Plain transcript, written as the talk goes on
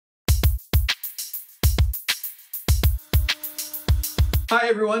Hi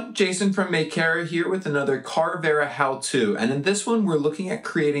everyone, Jason from Makera here with another Carvera how-to, and in this one we're looking at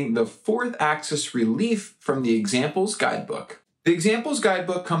creating the 4th axis relief from the examples guidebook. The examples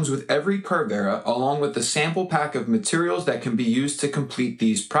guidebook comes with every Carvera along with a sample pack of materials that can be used to complete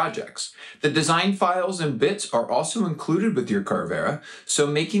these projects. The design files and bits are also included with your Carvera, so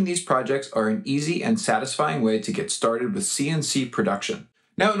making these projects are an easy and satisfying way to get started with CNC production.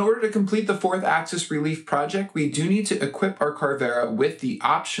 Now, in order to complete the 4th axis relief project, we do need to equip our Carvera with the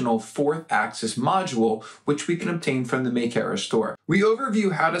optional 4th axis module, which we can obtain from the Makera store. We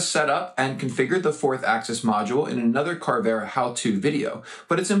overview how to set up and configure the 4th axis module in another Carvera how-to video,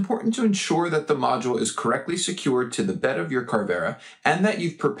 but it's important to ensure that the module is correctly secured to the bed of your Carvera and that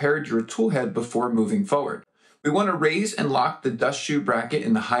you've prepared your toolhead before moving forward. We want to raise and lock the dust shoe bracket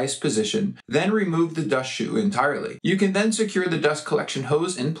in the highest position, then remove the dust shoe entirely. You can then secure the dust collection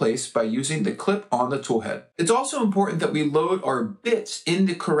hose in place by using the clip on the toolhead. It's also important that we load our bits in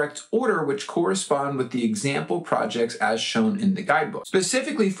the correct order which correspond with the example projects as shown in the guidebook.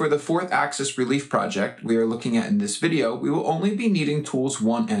 Specifically for the 4th axis relief project we are looking at in this video, we will only be needing tools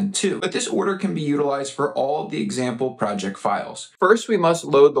 1 and 2, but this order can be utilized for all of the example project files. First, we must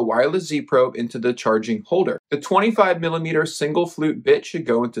load the wireless Z-probe into the charging holder. The 25mm single flute bit should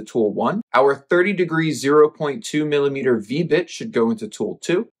go into tool 1. Our 30° 0.2mm V bit should go into tool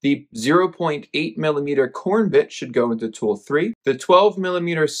 2. The 0.8mm corn bit should go into tool 3. The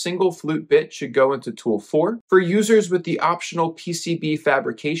 12mm single flute bit should go into tool 4. For users with the optional PCB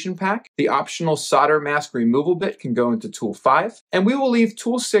fabrication pack, the optional solder mask removal bit can go into tool 5. And we will leave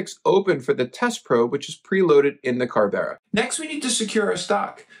tool 6 open for the test probe, which is preloaded in the Carvera. Next, we need to secure our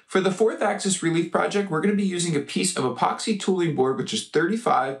stock. For the 4th axis relief project, we're going to be using a piece of epoxy tooling board which is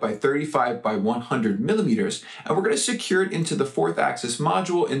 35 by 35 by 100mm, and we're going to secure it into the 4th axis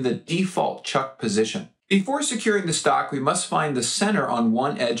module in the default chuck position. Before securing the stock, we must find the center on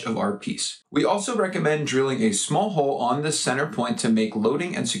one edge of our piece. We also recommend drilling a small hole on the center point to make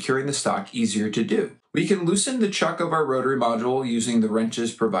loading and securing the stock easier to do. We can loosen the chuck of our rotary module using the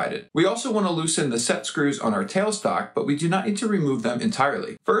wrenches provided. We also want to loosen the set screws on our tailstock, but we do not need to remove them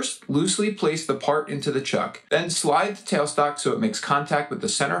entirely. First, loosely place the part into the chuck, then slide the tailstock so it makes contact with the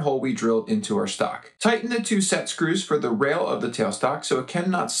center hole we drilled into our stock. Tighten the 2 set screws for the rail of the tailstock so it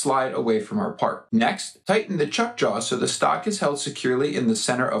cannot slide away from our part. Next, tighten the chuck jaw so the stock is held securely in the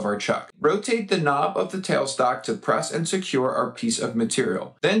center of our chuck. Rotate the knob of the tailstock to press and secure our piece of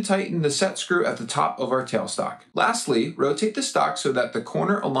material. Then tighten the set screw at the top of our tailstock. Lastly, rotate the stock so that the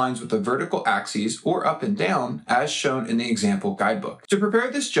corner aligns with the vertical axes or up and down as shown in the example guidebook. To prepare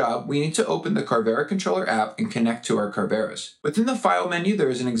this job, we need to open the Carvera controller app and connect to our Carveras. Within the file menu, there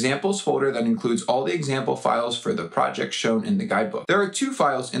is an examples folder that includes all the example files for the project shown in the guidebook. There are 2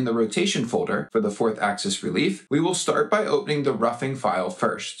 files in the rotation folder for the 4th axis relief. We will start by opening the roughing file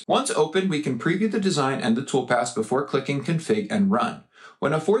first. Once opened, we can preview the design and the toolpaths before clicking config and run.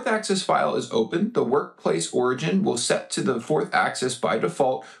 When a 4th axis file is opened, the workplace origin will set to the 4th axis by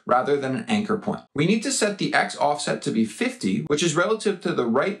default rather than an anchor point. We need to set the X offset to be 50, which is relative to the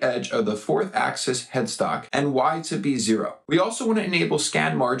right edge of the 4th axis headstock, and Y to be 0. We also want to enable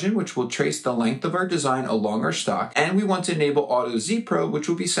scan margin, which will trace the length of our design along our stock, and we want to enable auto Z probe, which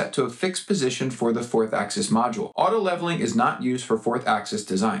will be set to a fixed position for the 4th axis module. Auto leveling is not used for 4th axis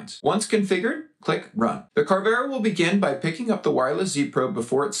designs. Once configured, click Run. The Carvera will begin by picking up the wireless Z-probe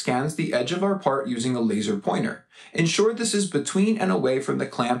before it scans the edge of our part using a laser pointer. Ensure this is between and away from the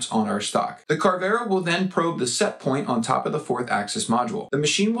clamps on our stock. The Carvera will then probe the set point on top of the 4th axis module. The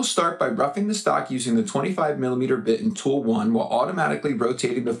machine will start by roughing the stock using the 25mm bit in tool 1 while automatically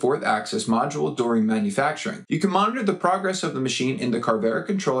rotating the 4th axis module during manufacturing. You can monitor the progress of the machine in the Carvera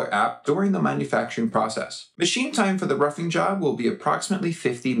controller app during the manufacturing process. Machine time for the roughing job will be approximately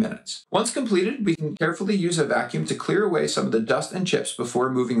 50 minutes. Once completed, we can carefully use a vacuum to clear away some of the dust and chips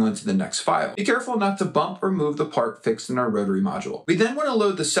before moving on to the next file. Be careful not to bump or move the part fixed in our rotary module. We then want to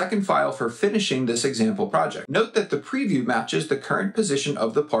load the second file for finishing this example project. Note that the preview matches the current position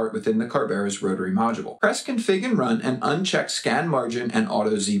of the part within the Carvera's rotary module. Press config and run and uncheck scan margin and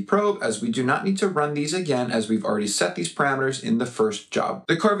auto Z probe, as we do not need to run these again as we've already set these parameters in the first job.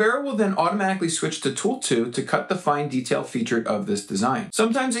 The Carvera will then automatically switch to tool 2 to cut the fine detail featured of this design.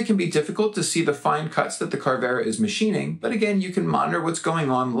 Sometimes it can be difficult to see the fine cuts that the Carvera is machining, but again, you can monitor what's going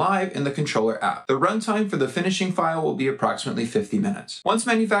on live in the controller app. The runtime for the finishing file will be approximately 50 minutes. Once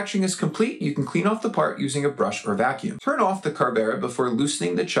manufacturing is complete, you can clean off the part using a brush or vacuum. Turn off the Carvera before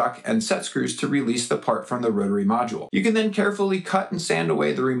loosening the chuck and set screws to release the part from the rotary module. You can then carefully cut and sand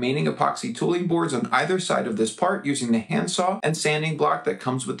away the remaining epoxy tooling boards on either side of this part using the handsaw and sanding block that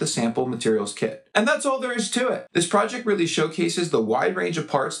comes with the sample materials kit. And that's all there is to it. This project really showcases the wide range of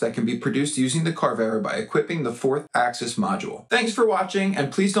parts that can be produced using the Carvera by equipping the 4th axis module. Thanks for watching,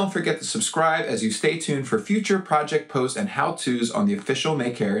 and please don't forget to subscribe as you stay tuned for future project posts and how-tos on the official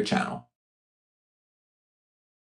Makera channel.